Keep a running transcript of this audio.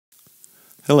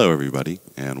Hello everybody,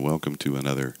 and welcome to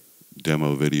another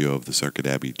demo video of the Circuit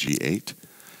Abbey G8.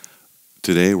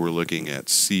 Today we're looking at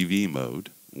CV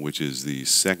mode, which is the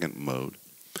second mode,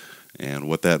 and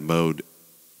what that mode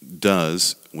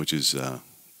does, which is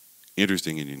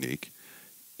interesting and unique,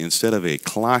 instead of a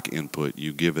clock input,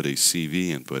 you give it a CV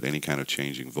input, any kind of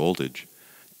changing voltage,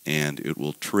 and it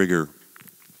will trigger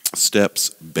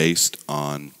steps based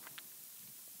on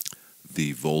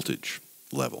the voltage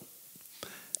level.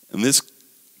 And this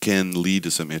can lead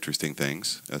to some interesting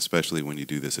things, especially when you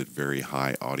do this at very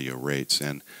high audio rates.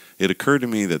 And it occurred to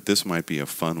me that this might be a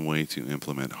fun way to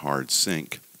implement hard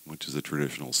sync, which is a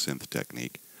traditional synth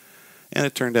technique. And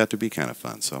it turned out to be kind of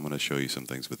fun, so I'm going to show you some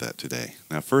things with that today.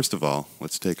 Now, first of all,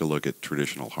 let's take a look at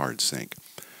traditional hard sync.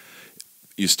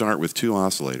 You start with two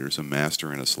oscillators, a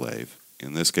master and a slave.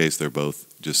 In this case, they're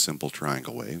both just simple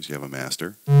triangle waves. You have a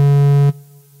master,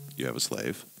 you have a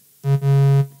slave.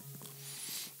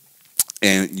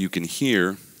 And you can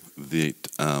hear that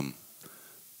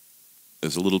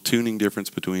there's a little tuning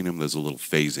difference between them. There's a little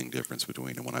phasing difference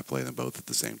between them when I play them both at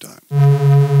the same time.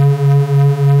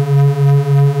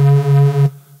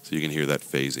 So you can hear that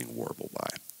phasing warble by.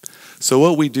 So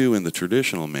what we do in the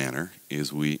traditional manner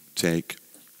is we take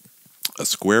a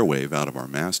square wave out of our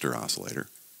master oscillator,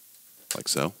 like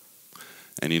so.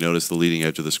 And you notice the leading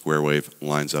edge of the square wave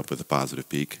lines up with the positive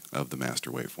peak of the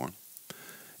master waveform.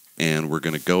 And we're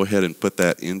going to go ahead and put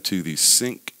that into the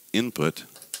sync input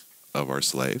of our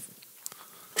slave,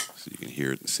 so you can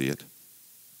hear it and see it.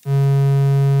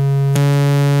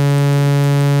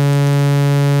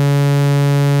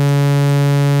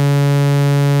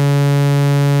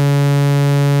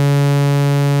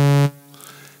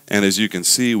 And as you can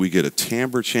see, we get a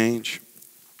timbre change,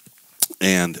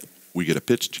 and we get a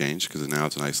pitch change, because now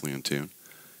it's nicely in tune.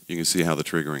 You can see how the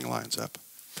triggering lines up.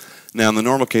 Now, in the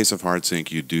normal case of hard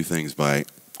sync, you do things by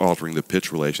altering the pitch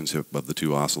relationship of the two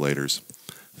oscillators,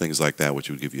 things like that, which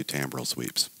would give you timbral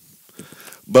sweeps.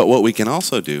 But what we can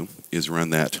also do is run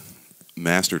that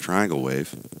master triangle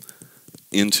wave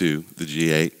into the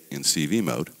G8 in CV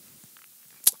mode.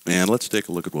 And let's take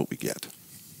a look at what we get.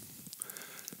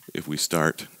 If we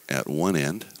start at one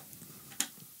end,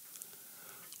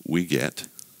 we get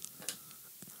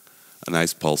a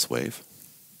nice pulse wave.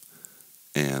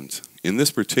 And in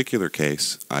this particular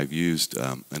case, I've used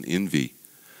an NV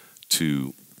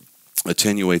to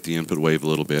attenuate the input wave a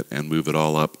little bit and move it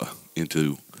all up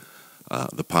into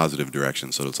the positive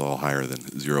direction, so it's all higher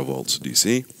than 0 volts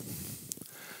DC.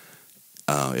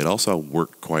 It also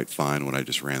worked quite fine when I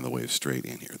just ran the wave straight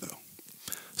in here, though.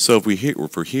 So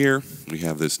if for here, we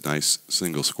have this nice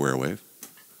single square wave,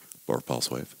 or pulse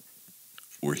wave.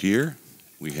 We're here,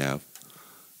 we have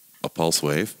a pulse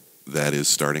wave that is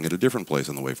starting at a different place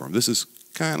on the waveform. This is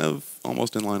kind of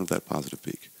almost in line with that positive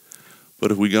peak.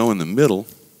 But if we go in the middle,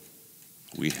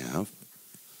 we have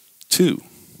two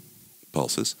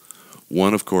pulses.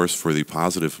 One, of course, for the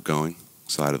positive going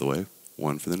side of the wave,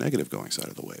 one for the negative going side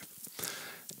of the wave.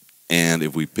 And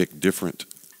if we pick different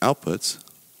outputs,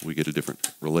 we get a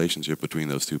different relationship between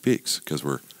those two peaks, because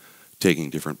we're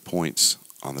taking different points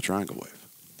on the triangle wave.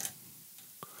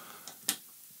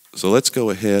 So let's go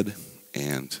ahead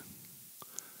and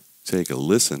take a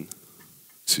listen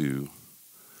to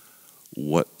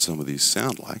what some of these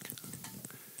sound like.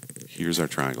 Here's our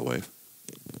triangle wave.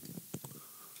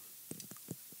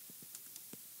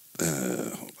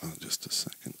 Hold on just a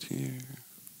second here.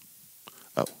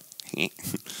 Oh,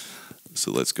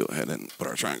 so let's go ahead and put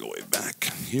our triangle wave back.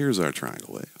 Here's our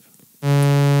triangle wave.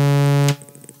 Now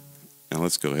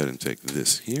let's go ahead and take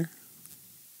this here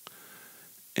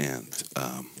and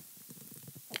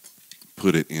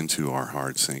put it into our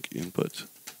hard sync input.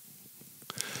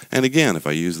 And again, if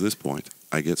I use this point,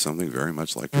 I get something very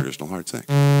much like traditional hard sync.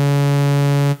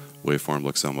 Waveform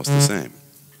looks almost the same.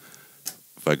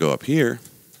 If I go up here,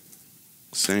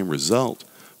 same result,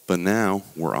 but now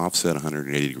we're offset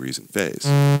 180 degrees in phase.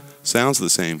 Sounds the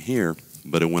same here,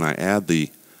 but when I add the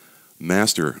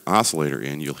master oscillator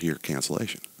in, you'll hear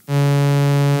cancellation.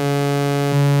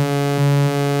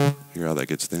 Hear how that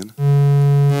gets thin?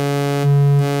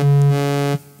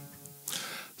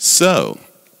 So,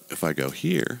 if I go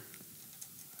here,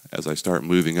 as I start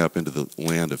moving up into the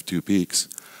land of two peaks,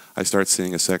 I start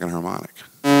seeing a second harmonic.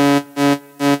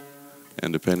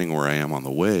 And depending where I am on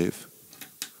the wave,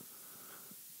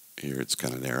 here it's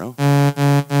kind of narrow,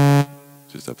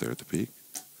 just up there at the peak.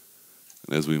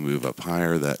 And as we move up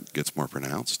higher, that gets more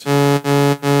pronounced.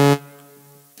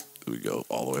 We go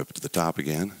all the way up to the top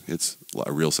again. It's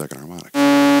a real second harmonic.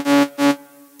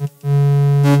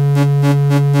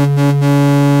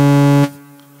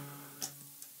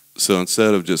 So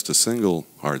instead of just a single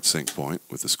hard sync point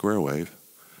with the square wave,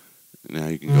 Now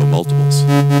you can go multiples.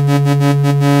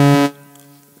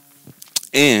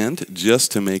 And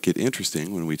just to make it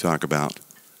interesting when we talk about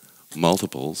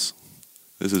multiples,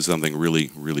 this is something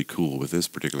really, really cool with this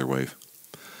particular wave.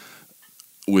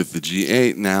 With the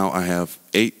G8, now I have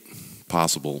 8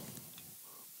 possible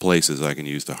places I can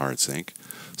use to hard sync.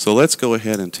 So let's go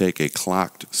ahead and take a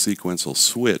clocked sequential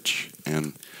switch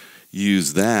and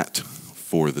use that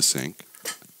for the sync.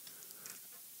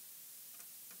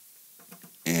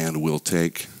 And we'll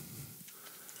take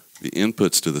the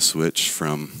inputs to the switch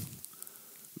from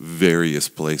various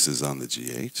places on the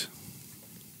G8.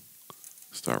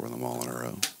 Start with them all in a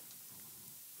row.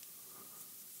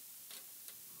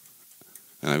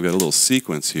 And I've got a little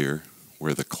sequence here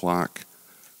where the clock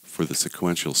for the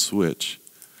sequential switch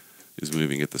is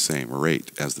moving at the same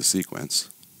rate as the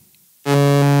sequence.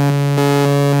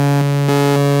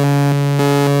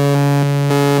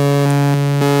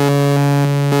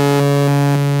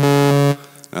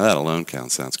 Now that alone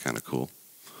count sounds kind of cool.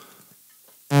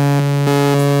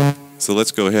 So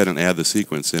let's go ahead and add the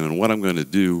sequence in, and what I'm going to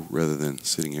do, rather than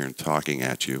sitting here and talking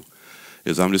at you,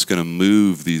 is I'm just going to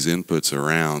move these inputs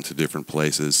around to different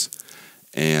places.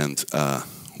 And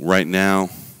right now,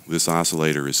 this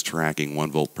oscillator is tracking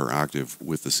 1 volt per octave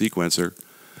with the sequencer.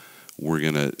 We're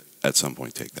going to, at some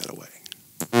point, take that away.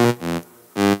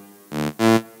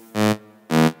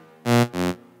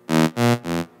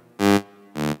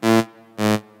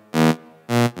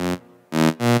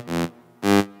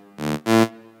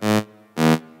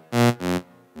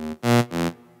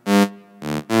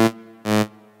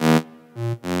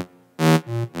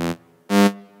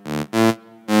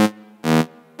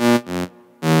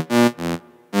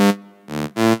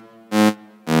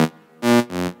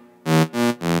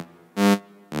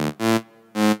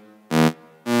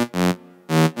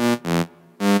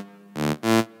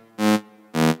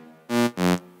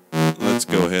 Let's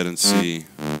go ahead and see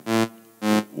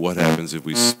what happens if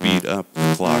we speed up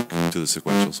the clock to the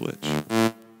sequential switch.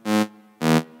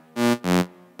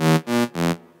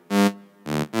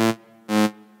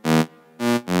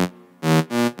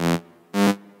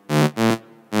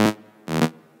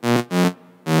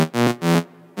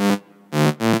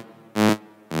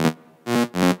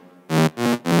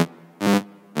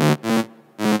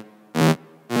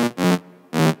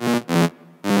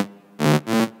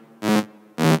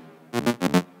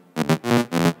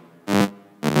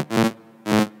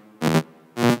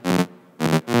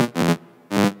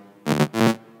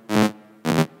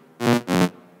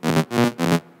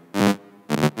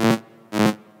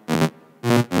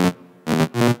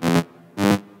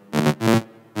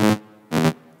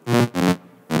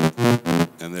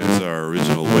 And there's our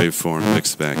original waveform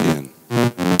mixed back in.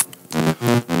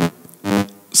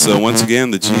 So once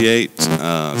again, the G8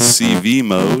 CV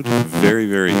mode, very,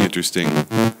 very interesting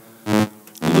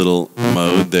little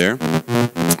mode there.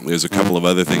 There's a couple of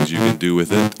other things you can do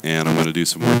with it, and I'm going to do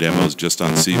some more demos just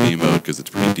on CV mode because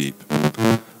it's pretty deep.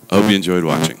 I hope you enjoyed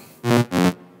watching.